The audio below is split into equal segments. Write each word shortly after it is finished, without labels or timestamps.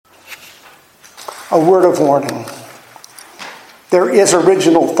A word of warning. There is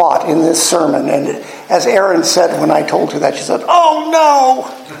original thought in this sermon, and as Erin said when I told her that, she said, "Oh no!"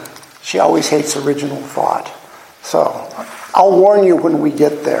 She always hates original thought. So I'll warn you when we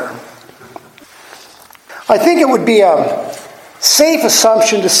get there. I think it would be a safe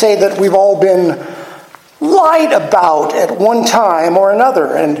assumption to say that we've all been lied about at one time or another,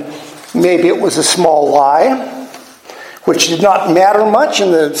 and maybe it was a small lie, which did not matter much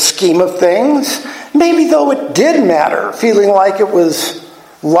in the scheme of things. Maybe, though, it did matter, feeling like it was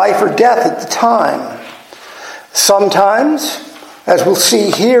life or death at the time. Sometimes, as we'll see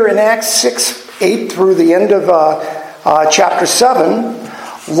here in Acts 6:8 through the end of chapter 7,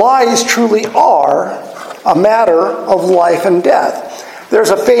 lies truly are a matter of life and death.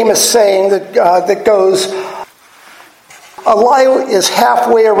 There's a famous saying that goes, "A lie is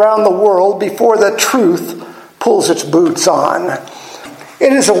halfway around the world before the truth pulls its boots on."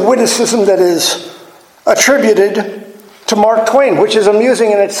 It is a witticism that is attributed to Mark Twain, which is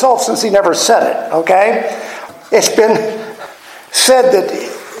amusing in itself since he never said it, okay? It's been said that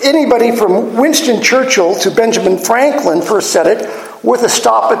anybody from Winston Churchill to Benjamin Franklin first said it with a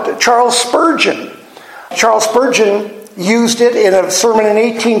stop at Charles Spurgeon. Charles Spurgeon used it in a sermon in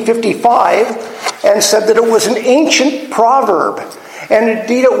 1855 and said that it was an ancient proverb. And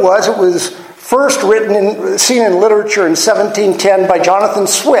indeed it was. It was first seen in literature in 1710 by Jonathan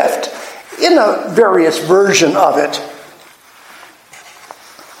Swift in a various version of it.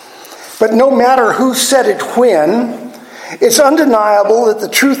 But no matter who said it when, it's undeniable that the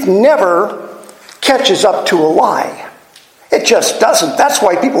truth never catches up to a lie. It just doesn't. That's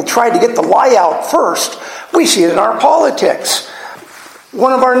why people try to get the lie out first. We see it in our politics.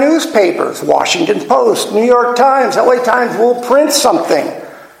 One of our newspapers, Washington Post, New York Times, LA Times, will print something,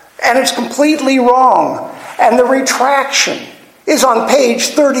 and it's completely wrong. And the retraction is on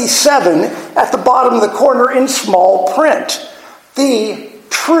page 37 at the bottom of the corner in small print. The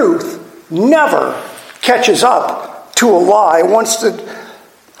truth never catches up to a lie once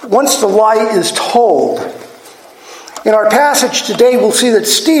the lie is told. In our passage today, we'll see that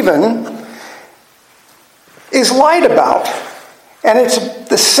Stephen is lied about. And it's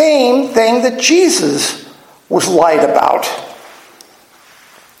the same thing that Jesus was lied about.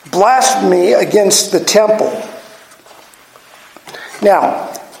 Blasphemy against the temple. Now,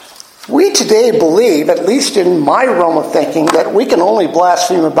 we today believe, at least in my realm of thinking, that we can only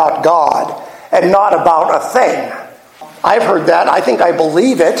blaspheme about God and not about a thing. I've heard that. I think I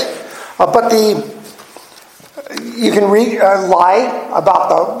believe it. But you can lie about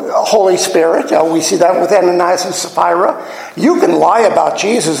the Holy Spirit. We see that with Ananias and Sapphira. You can lie about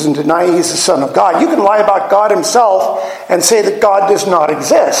Jesus and deny he's the Son of God. You can lie about God himself and say that God does not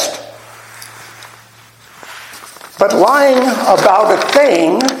exist. But lying about a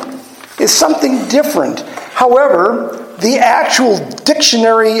thing is something different. However, the actual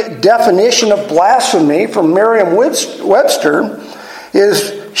dictionary definition of blasphemy from Merriam-Webster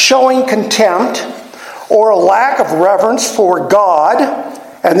is showing contempt or a lack of reverence for God.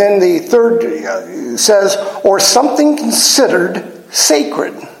 And then the third says, or something considered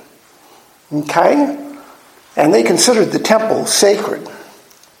sacred. Okay? And they considered the temple sacred.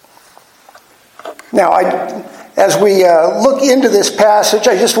 Now, as we look into this passage,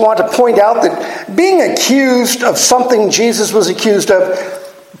 I just want to point out that being accused of something Jesus was accused of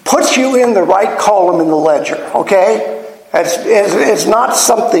puts you in the right column in the ledger, okay? It's not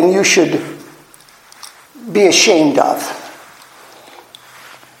something you should be ashamed of.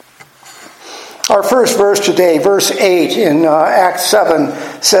 Our first verse today, verse 8 in Acts 7,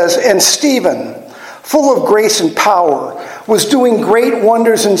 says, "And Stephen, full of grace and power, was doing great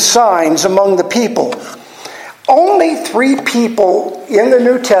wonders and signs among the people." Only 3 people in the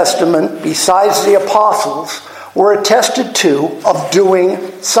New Testament, besides the apostles, were attested to of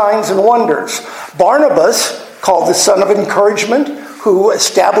doing signs and wonders. Barnabas, called the son of encouragement, who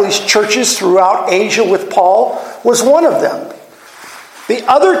established churches throughout Asia with Paul, was one of them. The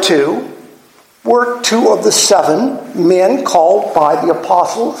other 2 were 2 of the 7 men called by the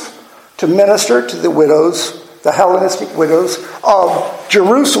apostles to minister to the widows, the Hellenistic widows of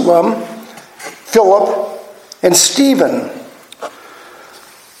Jerusalem, Philip and Stephen.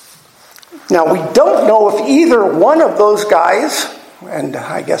 Now, we don't know if either one of those guys, and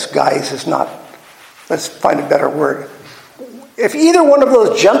I guess guys is not, let's find a better word, if either one of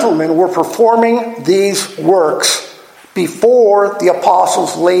those gentlemen were performing these works before the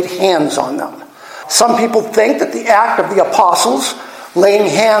apostles laid hands on them. Some people think that the act of the apostles laying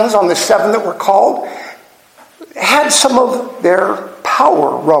hands on the 7 that were called had some of their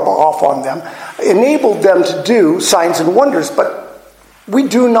power rub off on them, enabled them to do signs and wonders, but We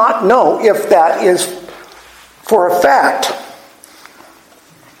do not know if that is for a fact.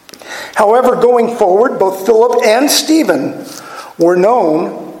 However, going forward, both Philip and Stephen were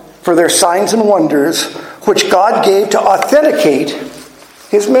known for their signs and wonders, which God gave to authenticate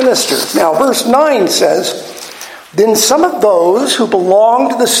his ministers. Now, verse 9 says, "Then some of those who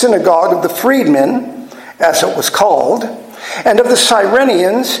belonged to the synagogue of the freedmen, as it was called, and of the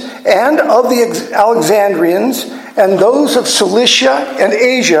Cyrenians, and of the Alexandrians, and those of Cilicia and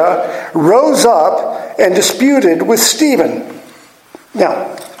Asia, rose up and disputed with Stephen." Now,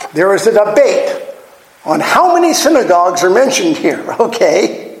 there is a debate on how many synagogues are mentioned here,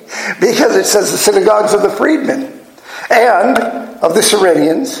 okay? Because it says the synagogues of the freedmen, and of the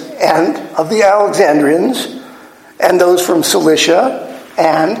Cyrenians, and of the Alexandrians, and those from Cilicia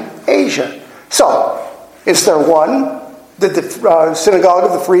and Asia. So, is there one? Did the synagogue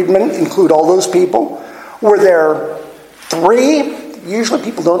of the freedmen include all those people? Were there three? Usually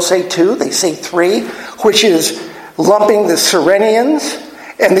people don't say two, they say three, which is lumping the Cyrenians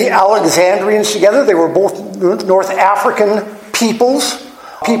and the Alexandrians together. They were both North African peoples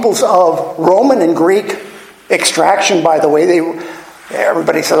of Roman and Greek extraction, by the way.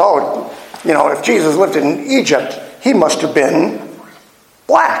 Everybody said, if Jesus lived in Egypt, he must have been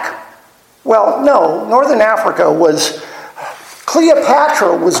black. Well, no, Northern Africa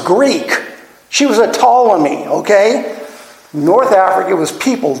Cleopatra was Greek. She was a Ptolemy, okay? North Africa was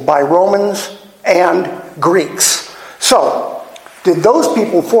peopled by Romans and Greeks. So, did those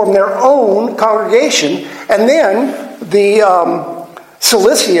people form their own congregation? And then the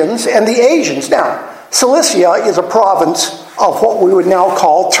Cilicians and the Asians. Now, Cilicia is a province of what we would now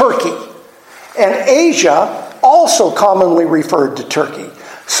call Turkey. And Asia also commonly referred to Turkey.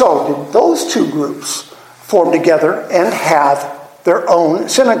 So, did those two groups form together and have their own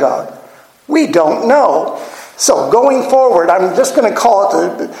synagogue? We don't know. So, going forward, I'm just going to call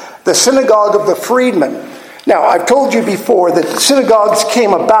it the synagogue of the freedmen. Now, I've told you before that synagogues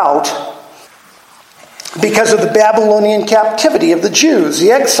came about because of the Babylonian captivity of the Jews,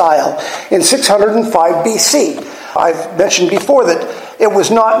 the exile in 605 BC. I've mentioned before that it was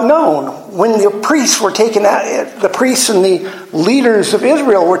not known when the priests were taken out, the priests and the leaders of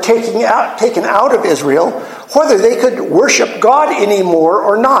Israel were taken out of Israel, whether they could worship God anymore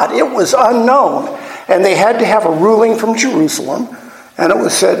or not. It was unknown. And they had to have a ruling from Jerusalem. And it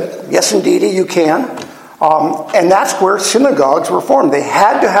was said, yes, indeed, you can. And that's where synagogues were formed. They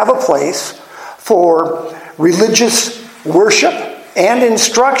had to have a place for religious worship and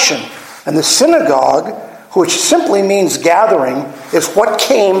instruction. And the synagogue, which simply means gathering, is what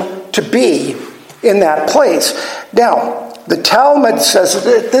came to be in that place. Now, the Talmud says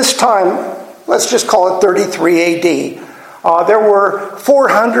that at this time, let's just call it 33 AD, there were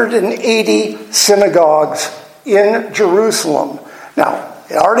 480 synagogues in Jerusalem. Now,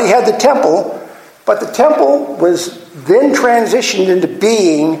 it already had the temple, but the temple was then transitioned into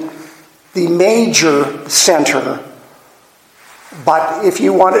being the major center. But if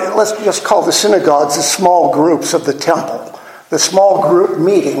you want to, let's just call the synagogues the small groups of the temple. The small group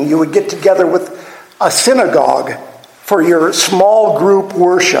meeting, you would get together with a synagogue for your small group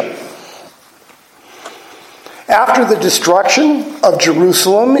worship. After the destruction of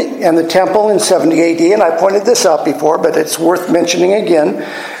Jerusalem and the temple in 70 AD, and I pointed this out before, but it's worth mentioning again,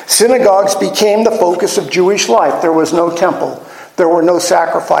 synagogues became the focus of Jewish life. There was no temple. There were no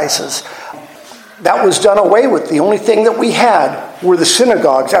sacrifices. That was done away with. The only thing that we had were the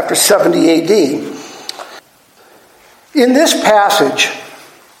synagogues after 70 AD. In this passage,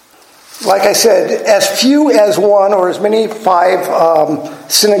 like I said, as few as one or as many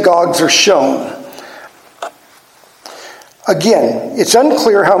 5 synagogues are shown. Again, it's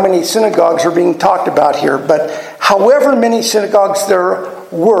unclear how many synagogues are being talked about here, but however many synagogues there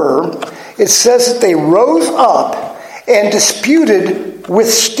were, it says that they rose up and disputed with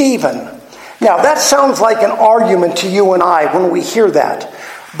Stephen. Now, that sounds like an argument to you and I when we hear that.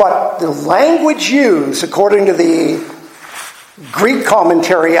 But the language used, according to the Greek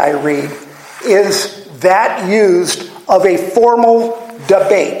commentary I read, is that used of a formal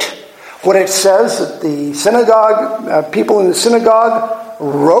debate. When it says that the synagogue, people in the synagogue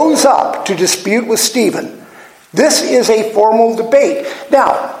rose up to dispute with Stephen. This is a formal debate.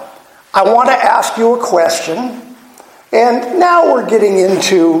 Now, I want to ask you a question. And now we're getting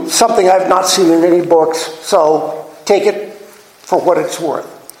into something I've not seen in any books, so take it for what it's worth.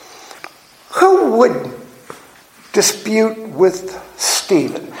 Who would dispute with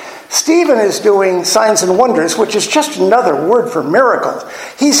Stephen? Stephen is doing signs and wonders, which is just another word for miracle.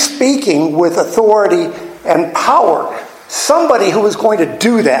 He's speaking with authority and power. Somebody who was going to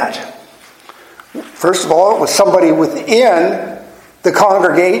do that. First of all, it was somebody within the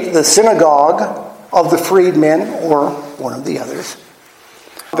congregate, the synagogue of the freedmen, or one of the others.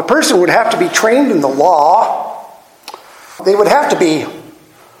 The person would have to be trained in the law. They would have to be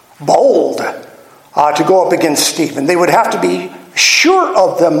bold to go up against Stephen. They would have to be sure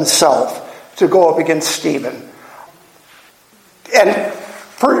of themselves to go up against Stephen. And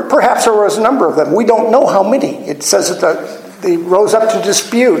perhaps there was a number of them. We don't know how many. It says that they rose up to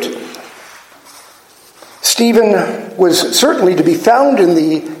dispute. Stephen was certainly to be found in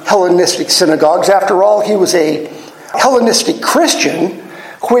the Hellenistic synagogues. After all, he was a Hellenistic Christian,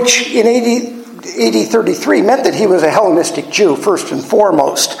 which in AD 33 meant that he was a Hellenistic Jew, first and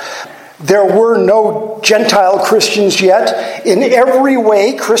foremost. There were no Gentile Christians yet. In every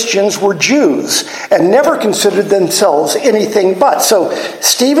way, Christians were Jews and never considered themselves anything but. So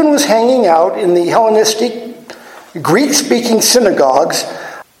Stephen was hanging out in the Hellenistic, Greek-speaking synagogues.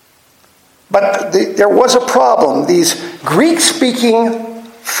 But there was a problem. These Greek-speaking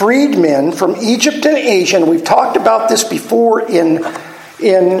freedmen from Egypt and Asia, and we've talked about this before in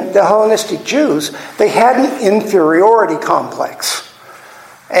the Hellenistic Jews, they had an inferiority complex.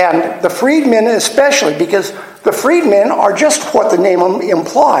 And the freedmen especially, because the freedmen are just what the name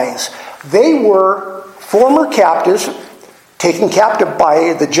implies. They were former captives taken captive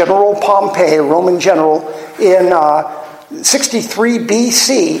by the General Pompey, a Roman general, in 63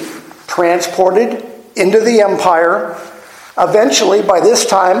 BC, transported into the empire. Eventually, by this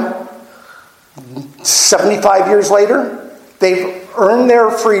time, 75 years later, they've earned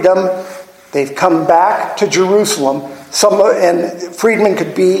their freedom. They've come back to Jerusalem. And freedmen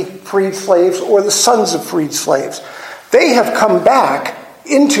could be freed slaves or the sons of freed slaves. They have come back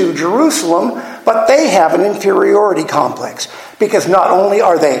into Jerusalem, but they have an inferiority complex because not only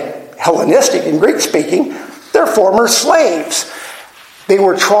are they Hellenistic and Greek-speaking, they're former slaves. They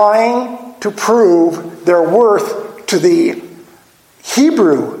were trying to prove their worth to the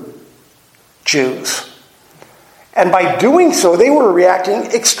Hebrew Jews. And by doing so, they were reacting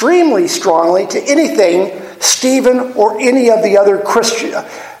extremely strongly to anything Stephen or any of the other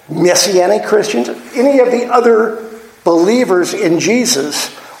Messianic Christians, any of the other believers in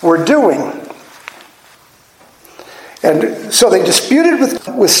Jesus were doing. And so they disputed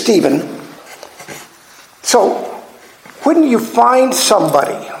with Stephen. So when you find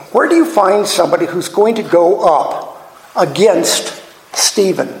somebody, where do you find somebody who's going to go up against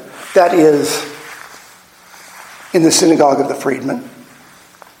Stephen? That is, in the synagogue of the freedmen,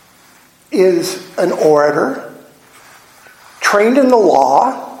 is an orator, trained in the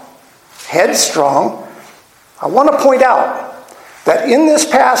law, headstrong. I want to point out that in this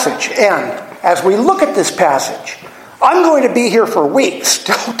passage, and as we look at this passage, I'm going to be here for weeks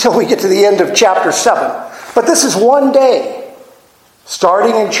till we get to the end of chapter 7. But this is one day,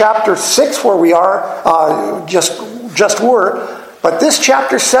 starting in chapter 6 where we are, just were. But this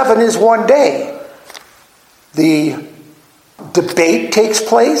chapter 7 is one day. The debate takes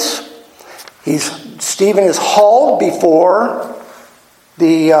place. Stephen is hauled before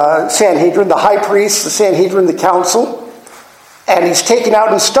the Sanhedrin, the high priest, the Sanhedrin, the council, and he's taken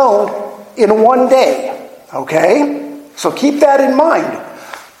out and stoned in one day. Okay? So keep that in mind.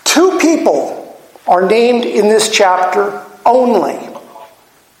 2 people are named in this chapter only.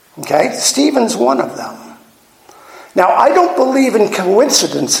 Okay? Stephen's one of them. Now, I don't believe in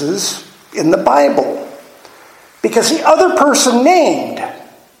coincidences in the Bible, because the other person named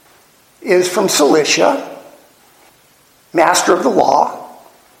is from Cilicia, master of the law.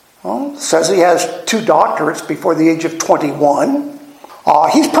 Well, says he has 2 doctorates before the age of 21.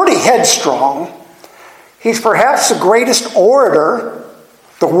 He's pretty headstrong. He's perhaps the greatest orator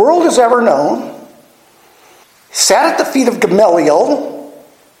the world has ever known. Sat at the feet of Gamaliel,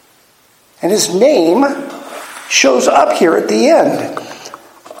 and his name shows up here at the end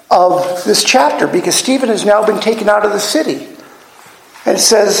of this chapter because Stephen has now been taken out of the city. And it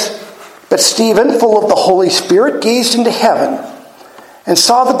says, "But Stephen, full of the Holy Spirit, gazed into heaven and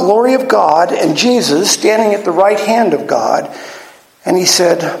saw the glory of God and Jesus standing at the right hand of God. And he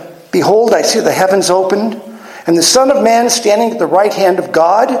said, 'Behold, I see the heavens opened, and the Son of Man standing at the right hand of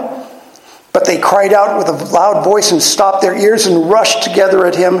God.' But they cried out with a loud voice and stopped their ears and rushed together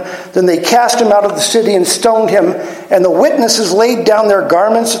at him. Then they cast him out of the city and stoned him. And the witnesses laid down their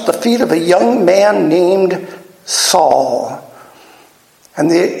garments at the feet of a young man named Saul. And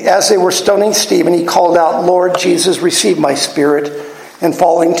as they were stoning Stephen, he called out, 'Lord Jesus, receive my spirit.' And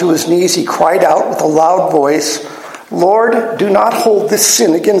falling to his knees, he cried out with a loud voice, 'Lord, do not hold this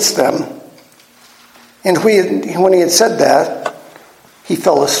sin against them.' And when he had said that, he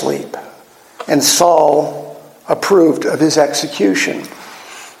fell asleep. And Saul approved of his execution."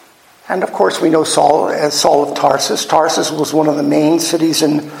 And of course we know Saul as Saul of Tarsus. Tarsus was one of the main cities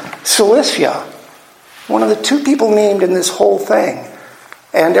in Cilicia. One of the two people named in this whole thing.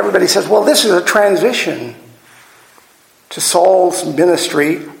 And everybody says, well, this is a transition to Saul's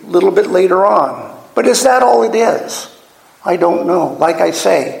ministry a little bit later on. But is that all it is? I don't know. Like I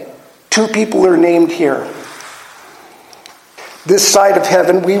say, two people are named here. This side of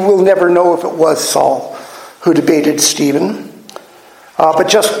heaven, we will never know if it was Saul who debated Stephen. But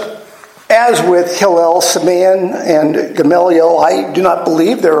just as with Hillel, Simeon, and Gamaliel, I do not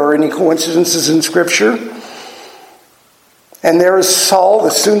believe there are any coincidences in Scripture. And there is Saul, the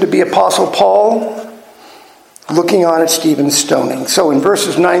soon-to-be Apostle Paul, looking on at Stephen's stoning. So in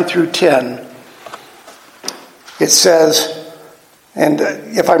verses 9 through 10, it says, and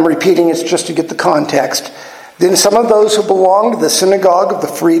if I'm repeating, it's just to get the context. Then some of those who belonged to the synagogue of the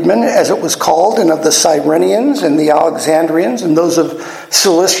freedmen, as it was called, and of the Cyrenians and the Alexandrians, and those of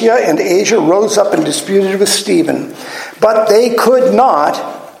Cilicia and Asia rose up and disputed with Stephen. But they could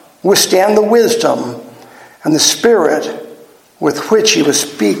not withstand the wisdom and the spirit with which he was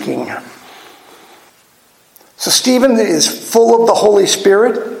speaking. So Stephen is full of the Holy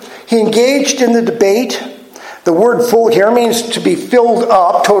Spirit. He engaged in the debate. The word full here means to be filled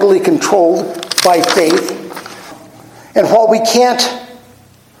up, totally controlled by faith. And while we can't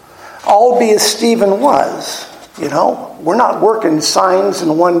all be as Stephen was, we're not working signs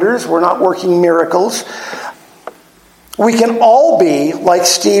and wonders, we're not working miracles. We can all be like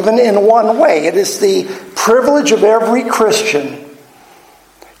Stephen in one way. It is the privilege of every Christian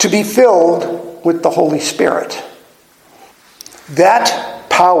to be filled with the Holy Spirit. That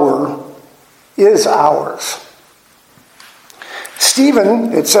power is ours.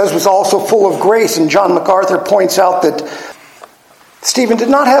 Stephen, it says, was also full of grace, and John MacArthur points out that Stephen did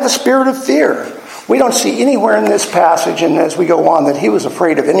not have a spirit of fear. We don't see anywhere in this passage, and as we go on, that he was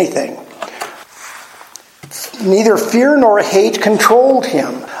afraid of anything. Neither fear nor hate controlled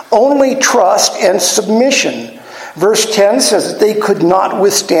him, only trust and submission. Verse 10 says that they could not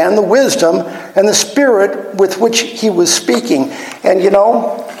withstand the wisdom and the spirit with which he was speaking. And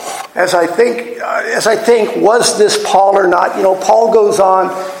as I think, was this Paul or not? Paul goes on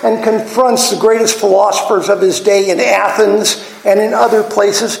and confronts the greatest philosophers of his day in Athens and in other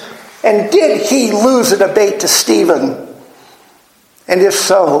places. And did he lose a debate to Stephen? And if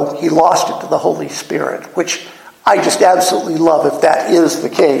so, he lost it to the Holy Spirit, which I just absolutely love if that is the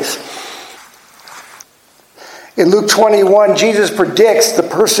case. In Luke 21, Jesus predicts the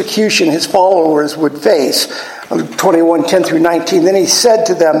persecution his followers would face. Luke 21, 10 through 19. Then he said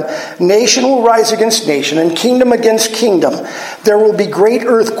to them, nation will rise against nation and kingdom against kingdom. There will be great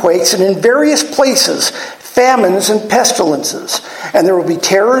earthquakes and in various places famines and pestilences. And there will be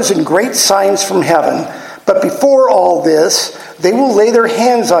terrors and great signs from heaven. But before all this, they will lay their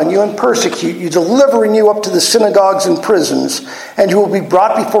hands on you and persecute you, delivering you up to the synagogues and prisons. And you will be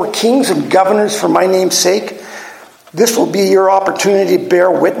brought before kings and governors for my name's sake. This will be your opportunity to bear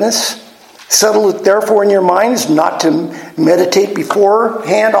witness. Settle it therefore in your minds not to meditate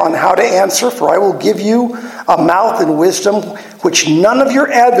beforehand on how to answer, for I will give you a mouth and wisdom which none of your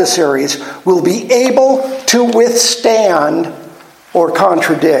adversaries will be able to withstand or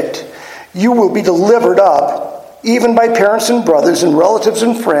contradict. You will be delivered up, even by parents and brothers and relatives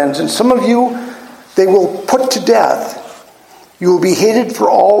and friends, and some of you they will put to death. You will be hated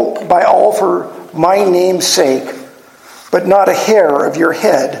by all for my name's sake. But not a hair of your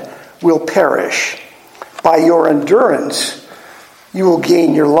head will perish. By your endurance, you will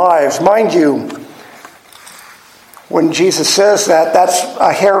gain your lives. Mind you, when Jesus says that, that's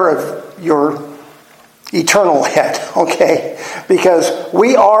a hair of your eternal head, okay? Because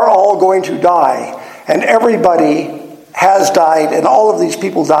we are all going to die, and everybody has died, and all of these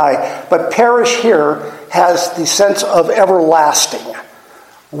people die. But perish here has the sense of everlasting.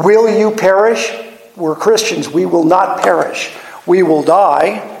 Will you perish? We're Christians. We will not perish. We will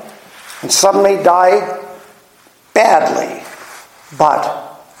die, and some may die badly,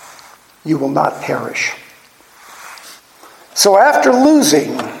 but you will not perish. So after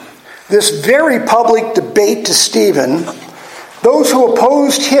losing this very public debate to Stephen, those who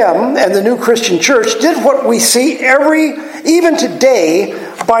opposed him and the new Christian church did what we see even today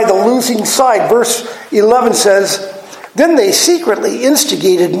by the losing side. Verse 11 says, then they secretly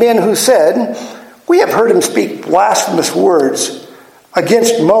instigated men who said, we have heard him speak blasphemous words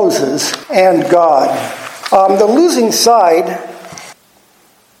against Moses and God. The losing side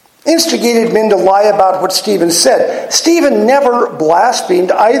instigated men to lie about what Stephen said. Stephen never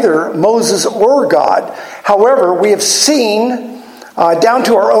blasphemed either Moses or God. However, we have seen down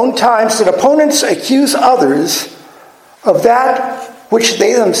to our own times that opponents accuse others of that which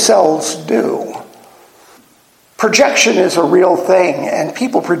they themselves do. Projection is a real thing, and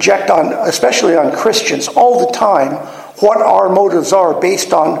people project on, especially on Christians, all the time, what our motives are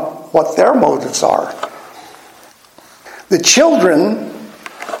based on what their motives are. The children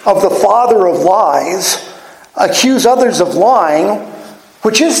of the father of lies accuse others of lying,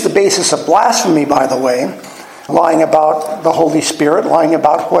 which is the basis of blasphemy, by the way. Lying about the Holy Spirit, lying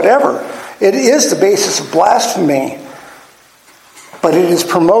about whatever. It is the basis of blasphemy, but it is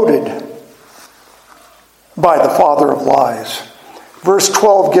promoted by the father of lies. Verse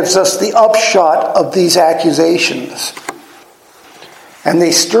 12 gives us the upshot of these accusations. And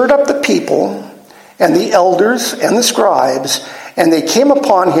they stirred up the people and the elders and the scribes, and they came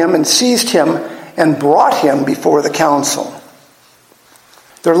upon him and seized him and brought him before the council.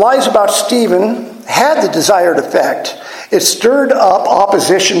 Their lies about Stephen had the desired effect. It stirred up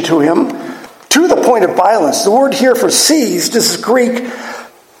opposition to him to the point of violence. The word here for seized is Greek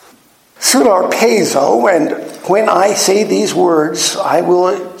sunarpezo, and when I say these words, I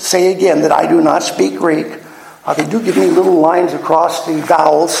will say again that I do not speak Greek. They do give me little lines across the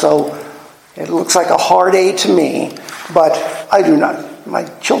vowels, so it looks like a hard A to me, but I do not. My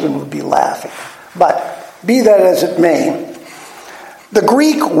children would be laughing. But be that as it may, the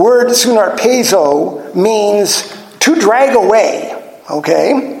Greek word sunarpezo means to drag away,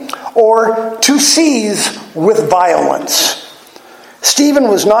 okay? Or to seize with violence. Stephen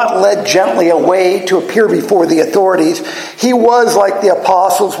was not led gently away to appear before the authorities. He was, like the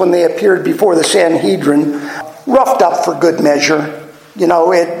apostles when they appeared before the Sanhedrin, roughed up for good measure. You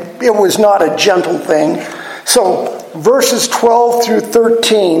know, it was not a gentle thing. So verses 12 through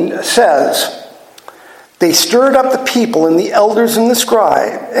 13 says, they stirred up the people and the elders and the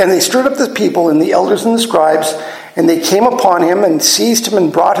scribes, and they came upon him and seized him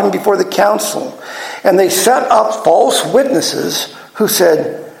and brought him before the council. And they set up false witnesses who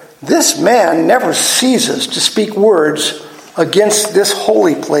said, this man never ceases to speak words against this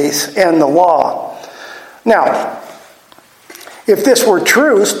holy place and the law. Now, if this were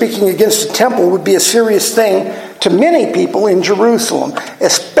true, speaking against the temple would be a serious thing to many people in Jerusalem,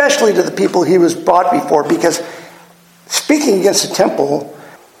 especially to the people he was brought before, because speaking against the temple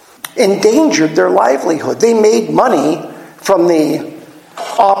endangered their livelihood. They made money from the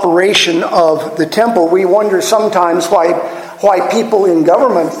operation of the temple. We wonder sometimes why people in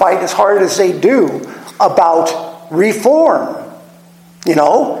government fight as hard as they do about reform. You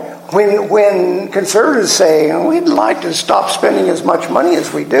know, when conservatives say, we'd like to stop spending as much money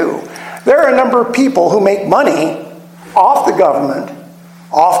as we do, there are a number of people who make money off the government,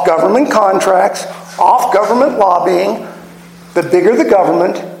 off government contracts, off government lobbying. The bigger the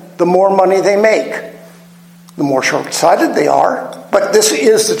government, the more money they make. The more short-sighted they are, but this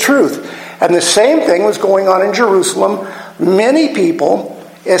is the truth. And the same thing was going on in Jerusalem. Many people,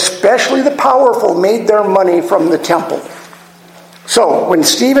 especially the powerful, made their money from the temple. So when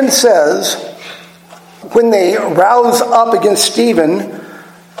Stephen says, when they rouse up against Stephen,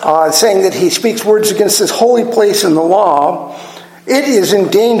 saying that he speaks words against this holy place in the law, it is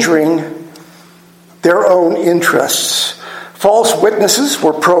endangering their own interests. False witnesses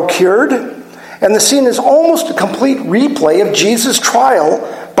were procured, and the scene is almost a complete replay of Jesus' trial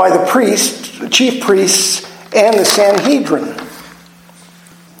by the chief priests and the Sanhedrin.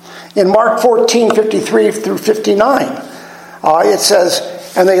 In Mark 14:53 through 59, it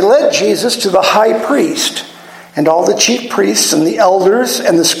says, and they led Jesus to the high priest, and all the chief priests and the elders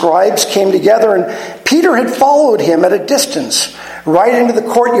and the scribes came together, and Peter had followed him at a distance, right into the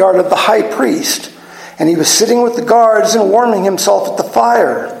courtyard of the high priest, and he was sitting with the guards and warming himself at the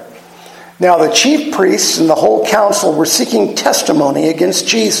fire. Now the chief priests and the whole council were seeking testimony against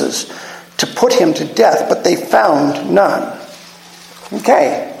Jesus to put him to death, but they found none.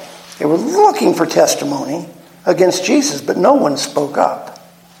 Okay, they were looking for testimony against Jesus, but no one spoke up.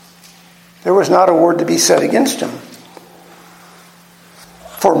 There was not a word to be said against him.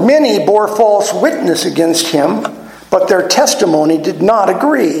 For many bore false witness against him, but their testimony did not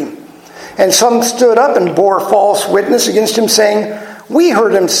agree. And some stood up and bore false witness against him, saying, we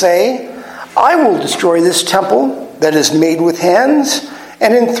heard him say, I will destroy this temple that is made with hands,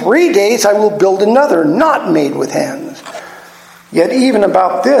 and in 3 days I will build another not made with hands. Yet even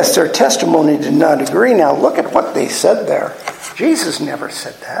about this, their testimony did not agree. Now look at what they said there. Jesus never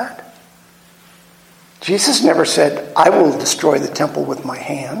said that. Jesus never said, I will destroy the temple with my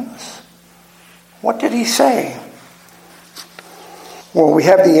hands. What did he say? Well, we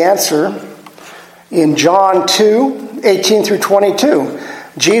have the answer in John 2:18 through 22.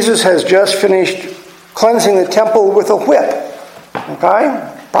 Jesus has just finished cleansing the temple with a whip.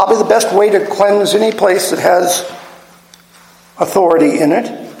 Okay? Probably the best way to cleanse any place that has authority in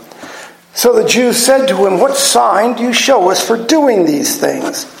it. So the Jews said to him, "What sign do you show us for doing these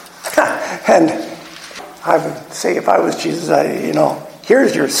things?" And I would say if I was Jesus,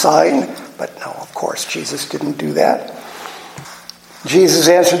 here's your sign. But no, of course, Jesus didn't do that. Jesus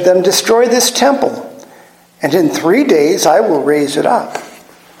answered them, "Destroy this temple, and in 3 days I will raise it up."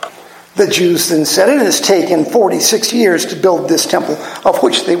 The Jews then said, "It has taken 46 years to build this temple," of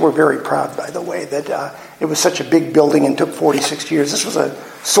which they were very proud, by the way, that it was such a big building and took 46 years. This was a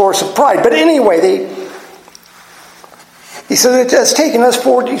source of pride. But anyway, he said, "It has taken us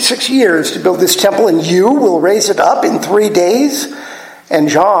 46 years to build this temple, and you will raise it up in 3 days?" And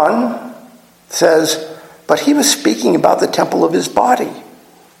John says, "But he was speaking about the temple of his body."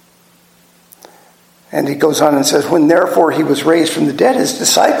 And he goes on and says, "When therefore he was raised from the dead, his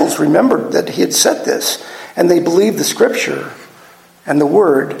disciples remembered that he had said this, and they believed the scripture and the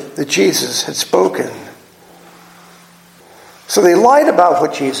word that Jesus had spoken." So they lied about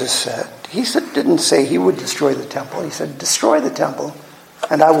what Jesus said. He didn't say he would destroy the temple. He said, "Destroy the temple,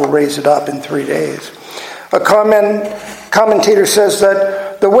 and I will raise it up in 3 days." A commentator says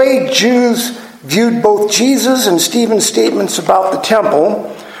that the way Jews viewed both Jesus and Stephen's statements about the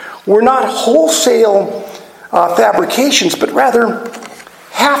temple were not wholesale fabrications, but rather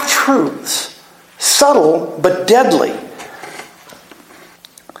half-truths, subtle but deadly.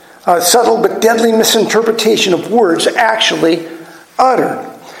 Subtle but deadly misinterpretation of words actually uttered.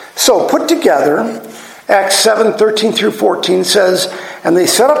 So put together, Acts 7:13 through 14 says, "And they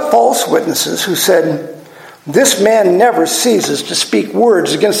set up false witnesses who said, 'This man never ceases to speak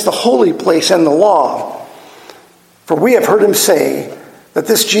words against the holy place and the law. For we have heard him say that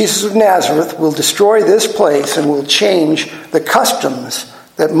this Jesus of Nazareth will destroy this place and will change the customs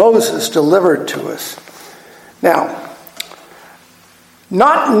that Moses delivered to us.'" Now,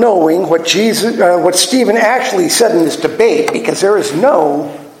 not knowing what Stephen actually said in this debate, because there is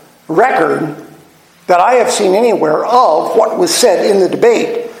no record that I have seen anywhere of what was said in the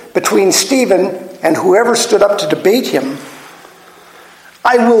debate between Stephen and whoever stood up to debate him,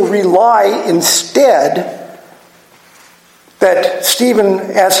 I will rely instead that Stephen,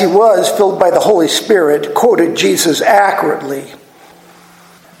 as he was filled by the Holy Spirit, quoted Jesus accurately.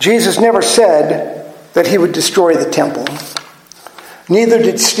 Jesus never said that he would destroy the temple. Neither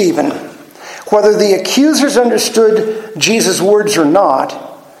did Stephen. Whether the accusers understood Jesus' words or not,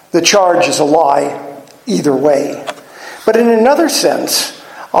 the charge is a lie either way. But in another sense,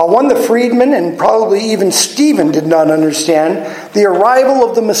 one the freedmen and probably even Stephen did not understand, the arrival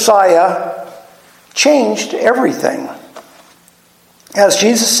of the Messiah changed everything. As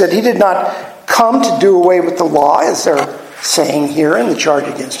Jesus said, he did not come to do away with the law, as they're saying here in the charge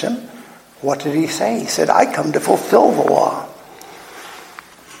against him. What did he say? He said, "I come to fulfill the law."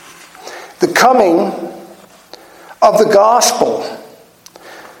 The coming of the gospel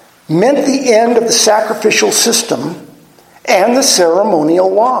meant the end of the sacrificial system and the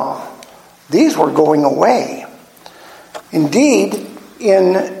ceremonial law. These were going away. Indeed,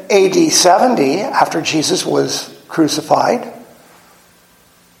 in AD 70, after Jesus was crucified,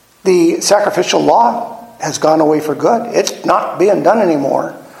 the sacrificial law has gone away for good. It's not being done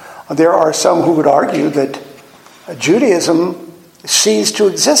anymore. There are some who would argue that Judaism ceased to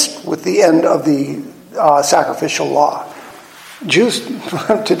exist with the end of the sacrificial law. Jews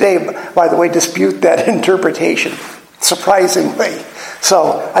today, by the way, dispute that interpretation, surprisingly.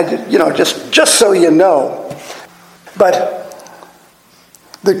 So, just so you know. But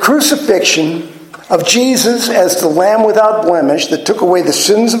the crucifixion of Jesus as the Lamb without blemish that took away the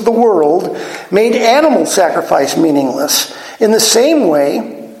sins of the world made animal sacrifice meaningless. In the same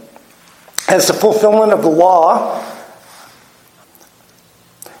way as the fulfillment of the law,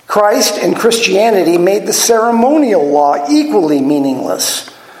 Christ and Christianity made the ceremonial law equally meaningless.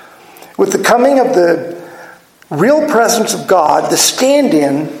 With the coming of the real presence of God, the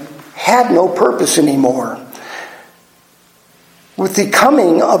stand-in had no purpose anymore. With the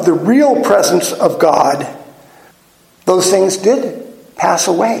coming of the real presence of God, those things did pass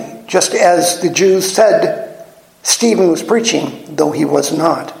away, just as the Jews said Stephen was preaching, though he was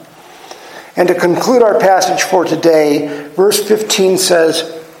not. And to conclude our passage for today, verse 15 says,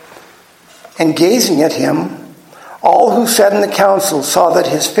 "And gazing at him, all who sat in the council saw that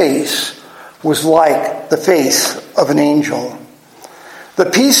his face was like the face of an angel." The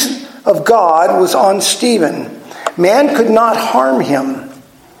peace of God was on Stephen. Man could not harm him.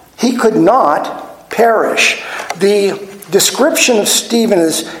 He could not perish. The description of Stephen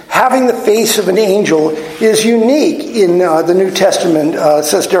as having the face of an angel is unique in the New Testament,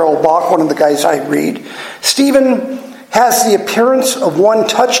 says Darrell Bach, one of the guys I read. Stephen has the appearance of one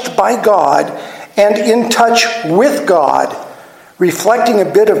touched by God and in touch with God. reflecting a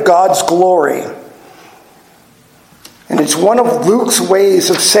bit of God's glory. And it's one of Luke's ways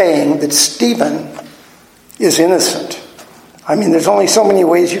of saying that Stephen is innocent. I mean, there's only so many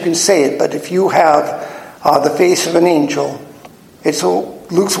ways you can say it, but if you have the face of an angel, it's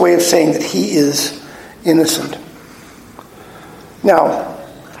Luke's way of saying that he is innocent. Now,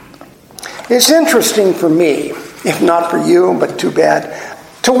 it's interesting for me, if not for you, but too bad,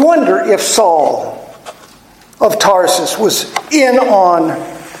 to wonder if Saul of Tarsus was in on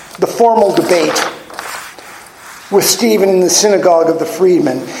the formal debate with Stephen in the synagogue of the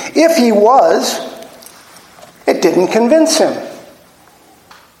freedmen. If he was, it didn't convince him.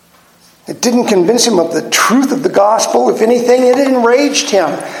 It didn't convince him of the truth of the gospel. If anything, it enraged him,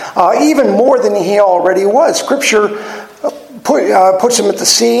 even more than he already was. Scripture puts him at the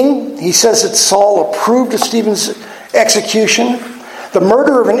scene. He says that Saul approved of Stephen's execution. The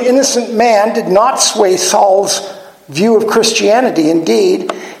murder of an innocent man did not sway Saul's view of Christianity.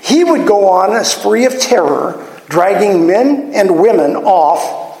 Indeed, he would go on a spree of terror, dragging men and women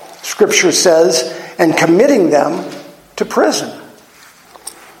off, Scripture says, and committing them to prison.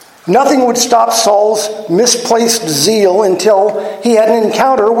 Nothing would stop Saul's misplaced zeal until he had an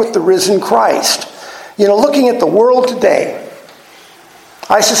encounter with the risen Christ. Looking at the world today,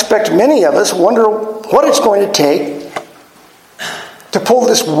 I suspect many of us wonder what it's going to take to pull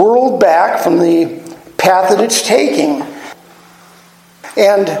this world back from the path that it's taking.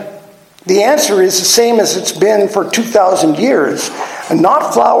 And the answer is the same as it's been for 2,000 years.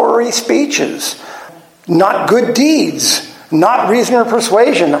 Not flowery speeches, not good deeds, not reason or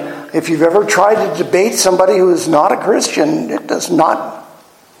persuasion. If you've ever tried to debate somebody who is not a Christian, it does not.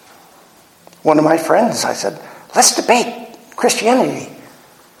 One of my friends, I said, let's debate Christianity.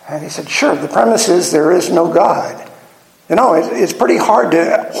 And he said, sure, the premise is there is no God. It's pretty hard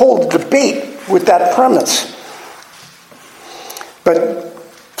to hold a debate with that premise. But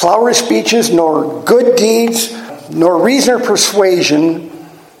flowery speeches, nor good deeds, nor reason or persuasion,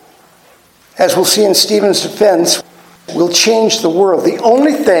 as we'll see in Stephen's defense, will change the world. The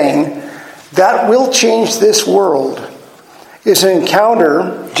only thing that will change this world is an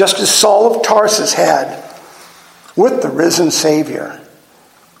encounter, just as Saul of Tarsus had, with the risen Savior.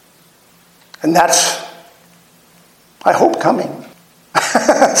 And that's, I hope, coming.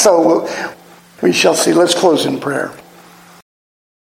 So we shall see. Let's close in prayer.